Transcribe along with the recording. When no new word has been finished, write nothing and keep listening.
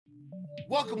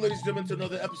Welcome, ladies and gentlemen, to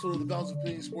another episode of the Balance of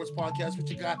Opinion Sports Podcast with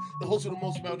your guy, the host of the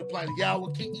most amount of the planet,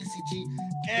 Yahweh, King ECG,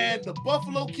 and the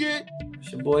Buffalo Kid.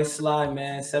 It's your boy Sly,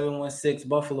 man. 716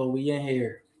 Buffalo. We in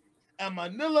here. And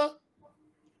Manila.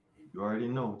 You already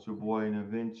know it's your boy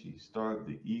Navinci. Starve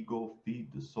the ego, feed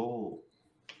the soul.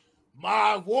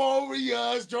 My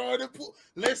Warriors, Jordan Poole.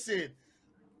 Listen,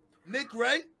 Nick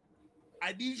Wright,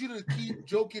 I need you to keep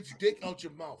Jokic's dick out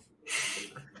your mouth.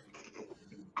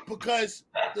 Because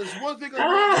there's one thing I'm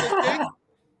not going to take.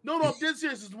 No, I'm dead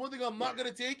serious. There's one thing I'm not going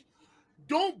to take.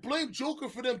 Don't blame Joker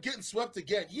for them getting swept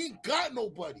again. He ain't got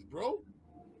nobody, bro.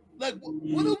 Like,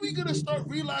 when are we going to start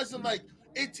realizing, like,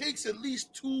 it takes at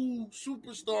least two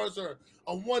superstars or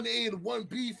a 1A and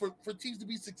 1B for teams to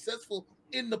be successful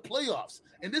in the playoffs?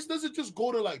 And this doesn't just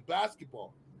go to, like,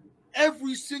 basketball.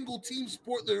 Every single team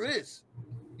sport there is.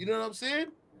 You know what I'm saying?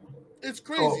 It's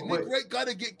crazy. Nick Wright got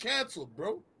to get canceled,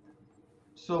 bro.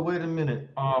 So wait a minute.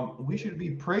 We should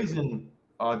be praising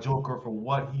Joker for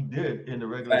what he did in the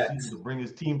regular season to bring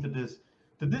his team to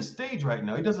this stage right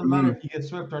now. It doesn't matter if he gets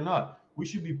swept or not. We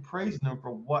should be praising him for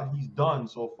what he's done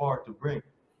so far to bring.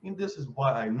 And this is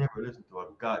why I never listen to a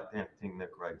goddamn thing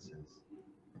Nick Wright says.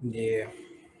 Yeah.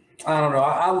 I don't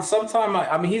know.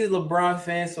 Sometimes he's a LeBron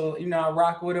fan, so I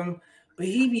rock with him. But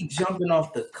he be jumping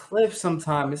off the cliff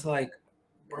sometimes. It's like,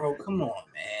 bro, come on,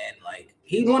 man. Like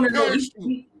he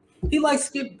like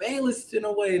Skip Bayless in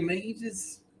a way, man. He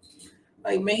just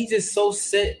so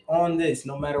set on this.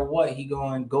 No matter what, he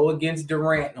gonna go against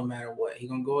Durant. No matter what, he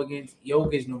gonna go against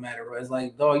Jokic. No matter what, it's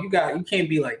like, dog, you can't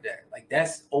be like that. Like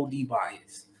that's OD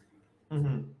bias.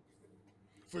 Mm-hmm.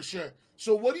 For sure.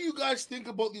 So, what do you guys think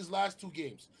about these last two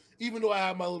games? Even though I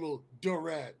have my little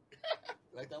Durant,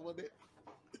 like that one there.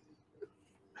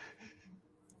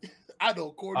 I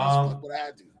know Courtney's but I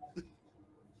had to.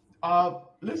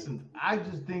 Listen, I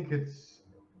just think it's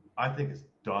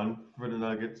done for the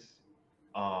Nuggets.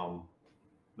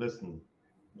 Listen,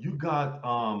 you got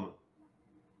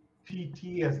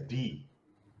PTSD.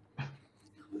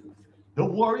 The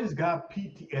Warriors got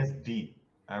PTSD.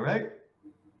 All right,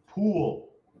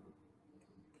 Poole.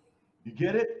 You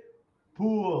get it?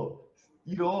 Poole.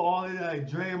 All of that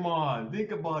Draymond.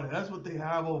 Think about it. That's what they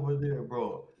have over there,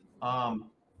 bro.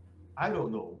 I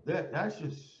don't know. That's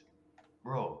just.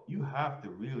 Bro, you have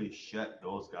to really shut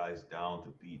those guys down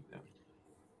to beat them.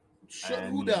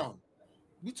 Who down?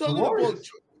 We talking about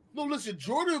no. Listen,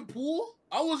 Jordan Poole.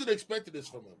 I wasn't expecting this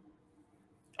from him.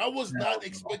 I was not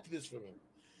expecting this from him.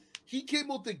 He came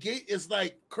out the gate. It's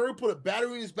like Kerr put a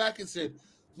battery in his back and said,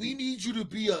 "We need you to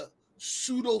be a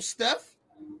pseudo Steph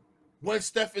when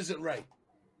Steph isn't right."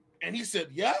 And he said,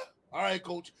 "Yeah, all right,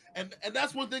 coach." And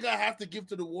that's one thing I have to give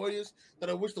to the Warriors that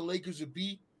I wish the Lakers would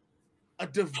be. A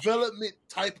development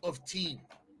type of team.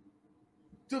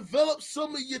 Develop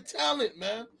some of your talent,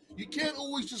 man. You can't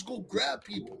always just go grab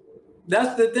people.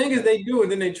 That's the thing is they do,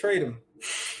 and then they trade them.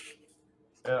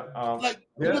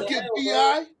 Look at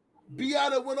B.I.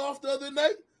 that went off the other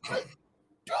night. Like,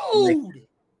 dude.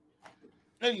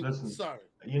 Anyway, listen, sorry.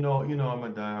 I'm a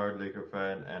diehard Laker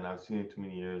fan, and I've seen it too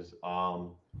many years.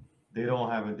 They don't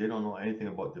know anything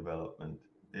about development.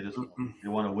 They just they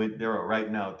want to win. They're a right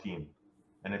now team.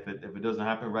 And if it doesn't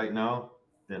happen right now,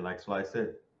 then like Sly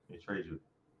said, they trade you.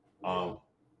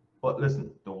 But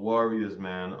listen, the Warriors,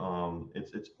 man,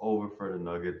 it's over for the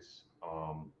Nuggets.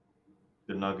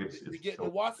 The Nuggets. We get the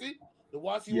Wasi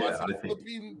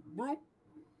Philippine room.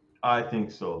 I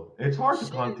think so. It's hard to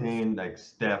contain like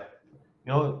Steph.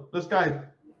 This guy.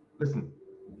 Listen,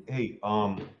 hey,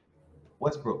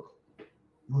 Westbrook,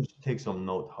 you should take some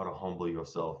note how to humble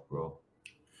yourself, bro.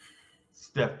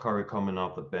 Steph Curry coming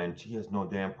off the bench. He has no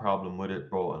damn problem with it,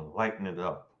 bro, and lighten it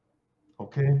up.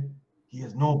 Okay? He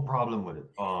has no problem with it.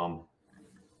 But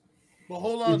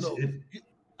hold on, though.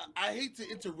 I hate to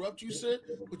interrupt you, sir,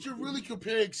 but you're really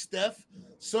comparing Steph,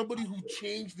 somebody who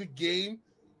changed the game,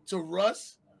 to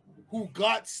Russ, who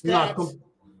got stats.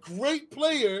 Great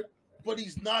player, but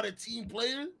he's not a team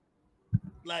player.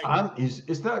 Like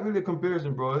it's not really a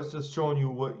comparison, bro. It's just showing you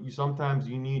what sometimes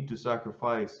you need to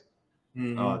sacrifice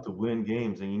to win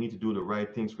games, and you need to do the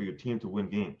right things for your team to win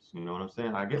games. You know what I'm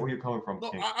saying? I get where you're coming from.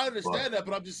 No, I understand that,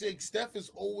 but I'm just saying Steph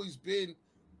has always been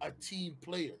a team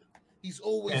player. He's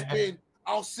always been,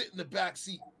 I'll sit in the back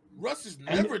seat. Russ has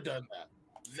never done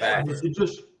that. Never.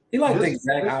 He like the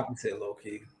exact opposite, low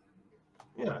key.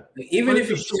 Yeah. Even if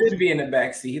he should be in the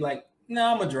back seat, he like, no,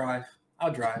 I'm gonna drive.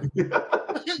 I'll drive.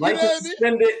 Like to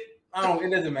suspend it.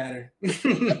 It doesn't matter.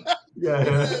 Yeah.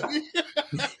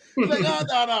 Like, no.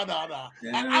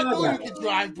 I know you can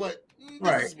drive, but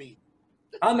this is me.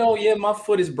 I know, my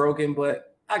foot is broken,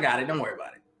 but I got it. Don't worry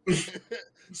about it.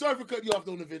 Sorry for cutting you off,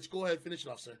 Donovich. Go ahead, finish it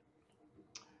off, sir.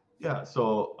 Yeah,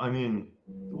 so I mean,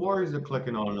 the Warriors are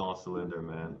clicking on all cylinder,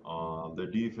 man. Their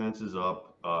defense is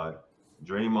up.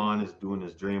 Draymond is doing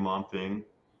his Draymond thing.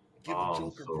 Giving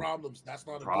Joker So problems. That's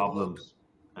not a good look. problems.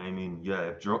 I mean, yeah,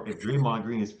 if Draymond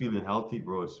Green is feeling healthy,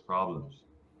 bro, it's problems.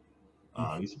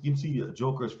 You can see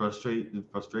Joker is frustrated,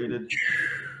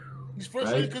 He's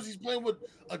frustrated right? because he's playing with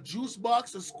a juice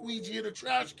box, a squeegee, and a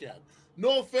trash can.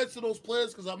 No offense to those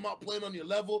players because I'm not playing on your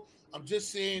level. I'm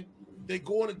just saying they're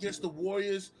going against the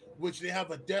Warriors, which they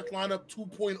have a death lineup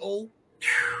 2.0.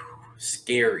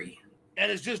 Scary.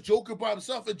 And it's just Joker by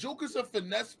himself. And Joker's a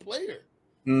finesse player.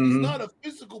 Mm-hmm. He's not a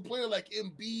physical player like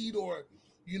Embiid or,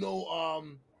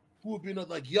 who would be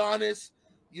like Giannis.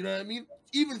 You know what I mean?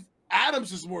 Even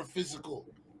Adams is more physical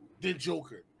than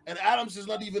Joker. And Adams is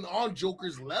not even on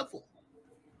Joker's level.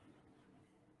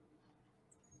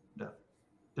 Yeah.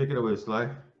 Take it away, Sly.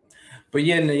 But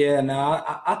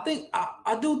I think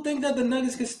I do think that the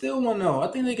Nuggets can still win though. I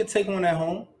think they could take one at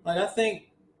home. Like I think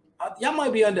y'all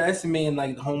might be underestimating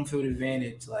like the home field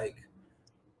advantage. Like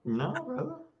no,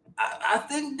 brother. I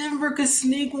think Denver could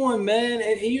sneak one, man.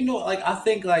 And like I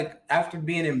think like after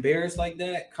being embarrassed like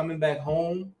that, coming back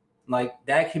home, like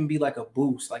that can be like a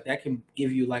boost. Like that can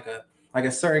give you like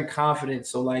a certain confidence.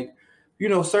 So like,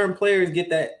 certain players get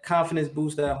that confidence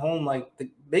boost at home. Like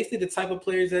basically the type of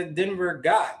players that Denver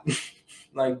got,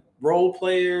 like role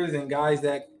players and guys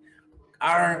that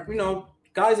are,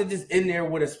 guys are just in there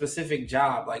with a specific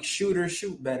job, like shooters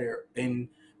shoot better and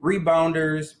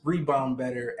rebounders rebound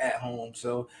better at home.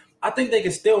 So I think they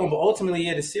can still win, but ultimately,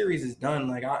 the series is done.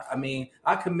 Like I mean,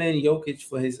 I commend Jokic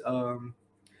for his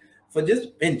for just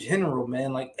in general,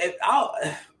 man. Like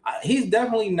he's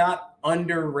definitely not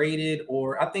underrated,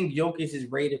 or I think Jokic is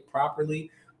rated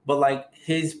properly, but like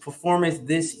his performance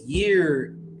this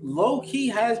year, low key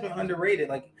has been underrated.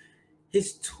 Like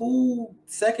his two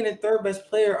second and third best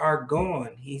player are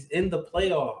gone. He's in the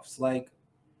playoffs. Like,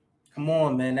 come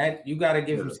on, man. That you got to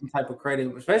give him some type of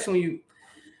credit, especially when you.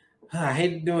 I hate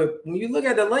to do it. When you look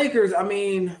at the Lakers, I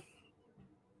mean,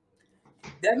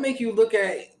 that make you look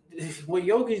at what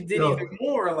Jokic did even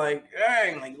more. Like,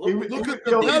 dang, like look at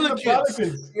the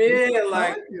Pelicans. Yeah,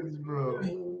 like, Pelicans, bro.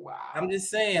 Wow. I'm just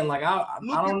saying, like, I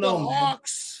don't know, the man.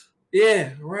 Hawks.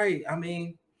 Yeah, right. I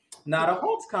mean, the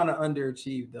Hawks kind of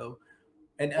underachieved though,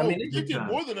 and I mean, they did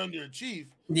more than underachieve.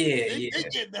 Yeah, they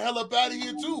get the hell up out of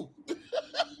here too.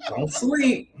 Don't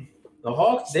sleep. The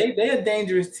Hawks, they a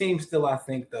dangerous team still, I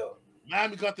think, though.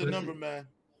 Miami got the number, man.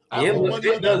 Yeah,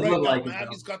 it does look like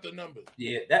Miami's got the number.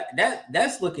 Yeah,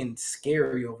 that's looking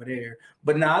scary over there.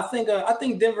 But now I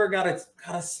think Denver got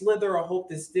a slither of hope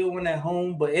to still win at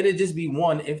home, but it'll just be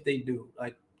one if they do.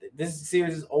 Like this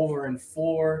series is over in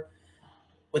 4,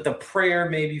 with a prayer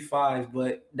maybe 5.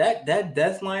 But that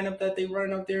death lineup that they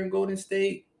run up there in Golden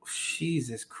State,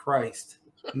 Jesus Christ.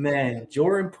 Man,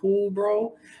 Jordan Poole,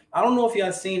 bro. I don't know if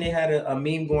y'all seen, they had a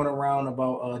meme going around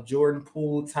about Jordan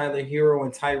Poole, Tyler Hero,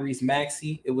 and Tyrese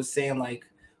Maxey. It was saying like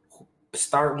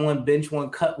start one, bench one,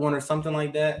 cut one, or something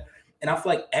like that. And I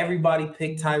feel like everybody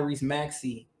picked Tyrese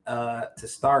Maxey to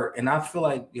start. And I feel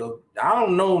like, I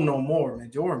don't know no more, man.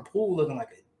 Jordan Poole looking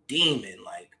like a demon.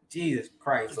 Like, Jesus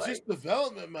Christ. It's just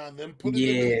development, man. Them putting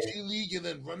them in the G League and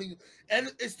then running.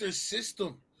 And it's their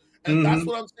system. And that's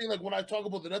what I'm saying. Like when I talk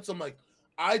about the Nets, I'm like,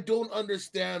 I don't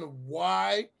understand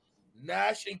why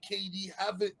Nash and KD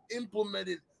haven't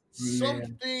implemented some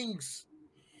things.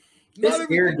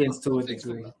 It's arrogance to a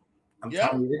degree. I'm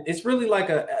telling you, it's really like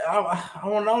I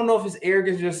don't know if it's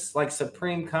arrogance, just like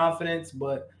supreme confidence,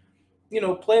 but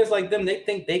players like them, they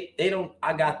think they don't.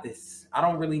 I got this. I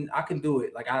can do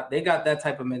it. Like they got that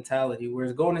type of mentality.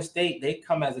 Whereas Golden State, they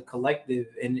come as a collective,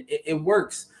 and it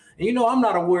works. And I'm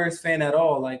not a Warriors fan at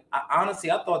all. Like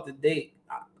honestly, I thought that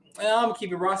I'm gonna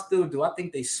keep it raw. Still do. I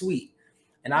think they sweet,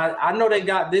 and I know they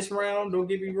got this round. Don't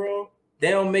get me wrong.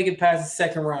 They don't make it past the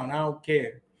second round. I don't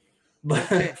care. But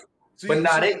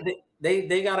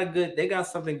they got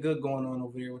something good going on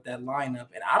over there with that lineup.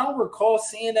 And I don't recall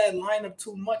seeing that lineup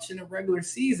too much in the regular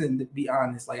season, to be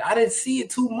honest. Like I didn't see it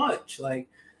too much. Like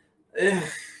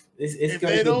it's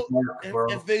gonna be dark, bro.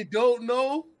 If they don't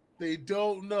know, they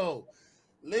don't know.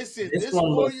 Listen, this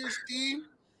Warriors team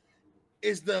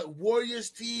is the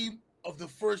Warriors team of the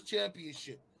first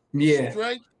championship. Yeah.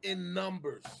 Strength in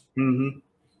numbers. Mm-hmm.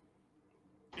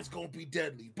 It's going to be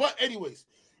deadly. But anyways,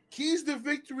 keys to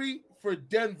victory for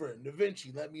Denver. Da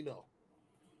Vinci, let me know.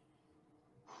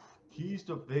 Keys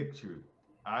to victory.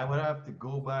 I would have to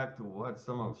go back to what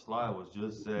some of Sly was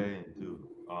just saying, too.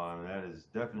 That is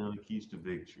definitely keys to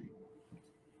victory.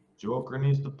 Joker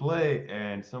needs to play,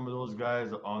 and some of those guys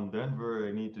on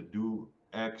Denver need to do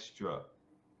extra.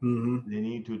 Mm-hmm. They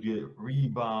need to get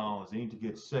rebounds. They need to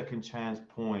get second chance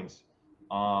points.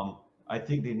 I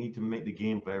think they need to make the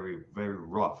game very, very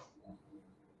rough,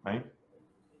 right?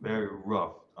 Very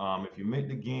rough. If you make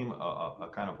the game a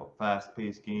kind of a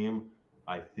fast-paced game,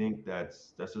 I think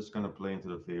that's just going to play into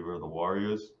the favor of the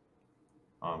Warriors.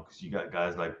 Because you got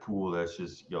guys like Poole that's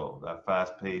just, that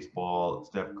fast-paced ball.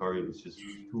 Steph Curry is just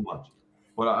too much.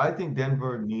 But I think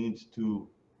Denver needs to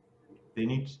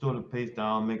slow the pace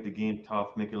down, make the game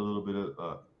tough, make it a little bit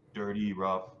of dirty,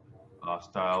 rough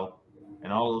style.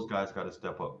 And all those guys got to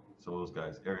step up. So those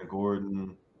guys, Aaron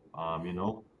Gordon,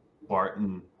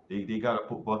 Barton, they got to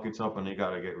put buckets up and they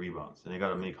got to get rebounds. And they got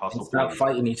to make hustle. Stop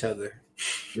fighting each other.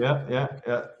 Yeah.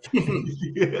 yeah.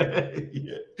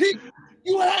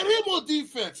 You had him on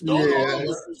defense. No, it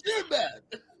was bad.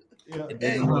 Yeah.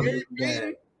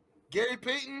 Hey, Gary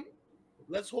Payton,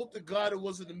 let's hope to God it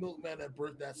wasn't the milkman that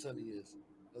burnt that son of his.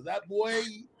 Because that boy,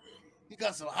 he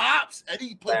got some hops and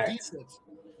he played defense.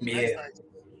 Yeah. Nice.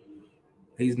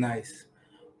 He's nice.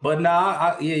 But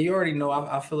nah, you already know.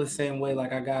 I feel the same way.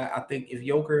 Like I think if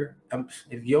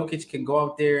Jokic can go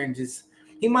out there and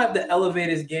he might have to elevate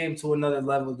his game to another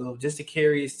level though, just to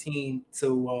carry his team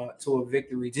to a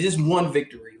victory, to just one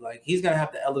victory. Like he's gonna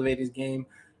have to elevate his game,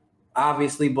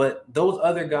 obviously. But those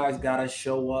other guys gotta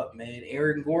show up, man.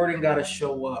 Aaron Gordon gotta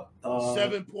show up.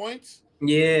 7 points.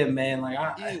 Yeah, man. Like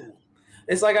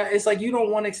it's like you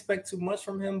don't want to expect too much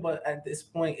from him, but at this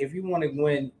point, if you want to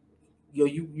win,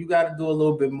 you got to do a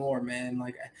little bit more, man.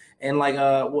 Like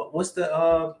what's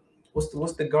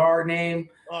the guard name?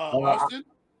 Austin?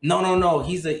 No.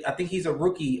 I think he's a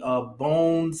rookie.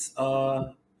 Bones.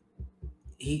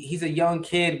 He's a young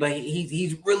kid, but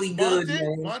he's really good,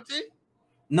 man. Monte?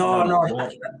 No.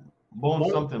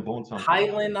 Bones something.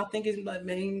 Highland, I think his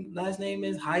last name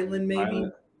is Highland, maybe.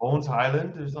 Bones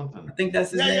Highland or something. I think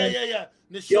that's his name. Yeah.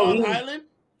 Nishawn Highland.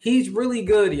 He's really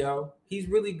good, yo. He's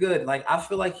really good. Like I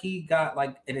feel like he got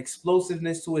like an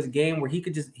explosiveness to his game where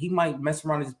he might mess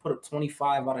around and just put up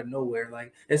 25 out of nowhere.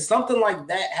 Like if something like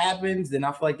that happens, then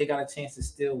I feel like they got a chance to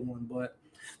steal one. But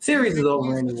series is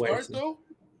over anyway.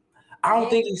 I don't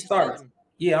think he starts.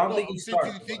 Yeah, I don't think he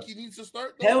starts. You think he needs to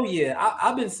start? Though? Hell yeah.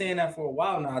 I've been saying that for a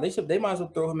while now. They might as well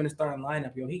throw him in the starting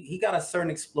lineup, yo. He got a certain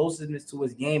explosiveness to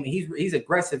his game, and he's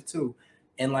aggressive too.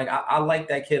 And like I like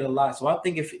that kid a lot. So I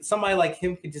think if somebody like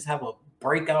him could just have a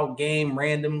breakout game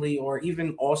randomly, or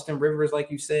even Austin Rivers, like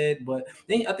you said, but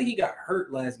then I think he got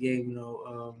hurt last game,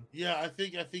 Yeah, I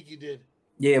think he did.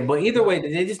 Yeah, but either way,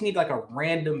 they just need like a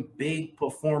random big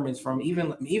performance from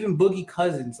even Boogie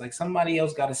Cousins. Like somebody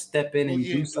else got to step in and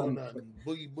do something.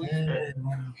 Boogie.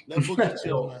 Let Boogie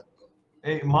chill, man.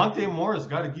 Hey, Monte Morris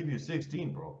got to give you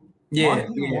 16, bro. Yeah,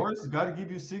 Monte Morris has got to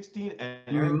give you 16, and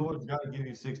Aaron Gordon's got to give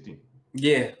you 16.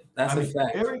 Yeah, that's a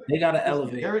fact. They got to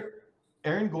elevate.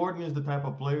 Aaron Gordon is the type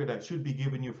of player that should be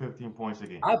giving you 15 points a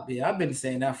game. I've been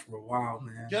saying that for a while,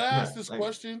 man. Can I ask this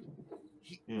question?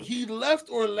 He left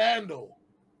Orlando.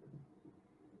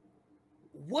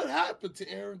 What happened to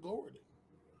Aaron Gordon?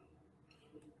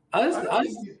 I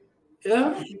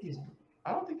don't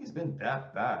think he's been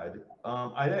that bad.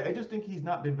 I just think he's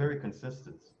not been very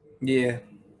consistent. Yeah.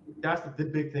 That's the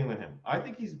big thing with him. I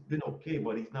think he's been okay,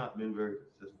 but he's not been very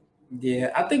consistent.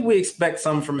 Yeah, I think we expect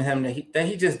something from him that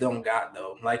he just don't got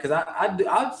though. Like, cause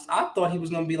I thought he was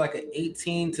gonna be like an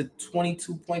 18 to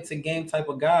 22 points a game type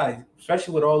of guy,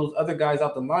 especially with all those other guys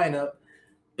out the lineup.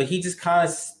 But he just kind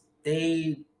of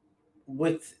stayed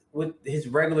with his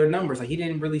regular numbers. Like he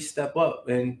didn't really step up.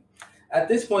 And at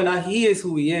this point, he is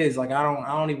who he is. Like I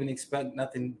don't even expect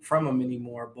nothing from him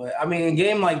anymore. But I mean, in a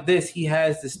game like this, he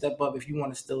has to step up if you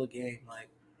want to steal a game. Like,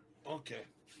 okay.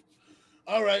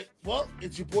 All right. Well,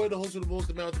 it's your boy, the host of the most,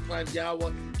 the man with the plan,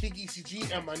 Yawa, King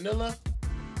ECG, and Manila.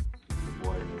 The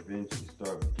boy, the Vinci,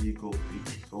 Star, Pico,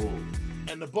 Soul.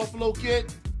 And the Buffalo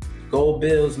Kid. Go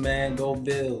Bills, man. Go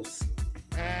Bills.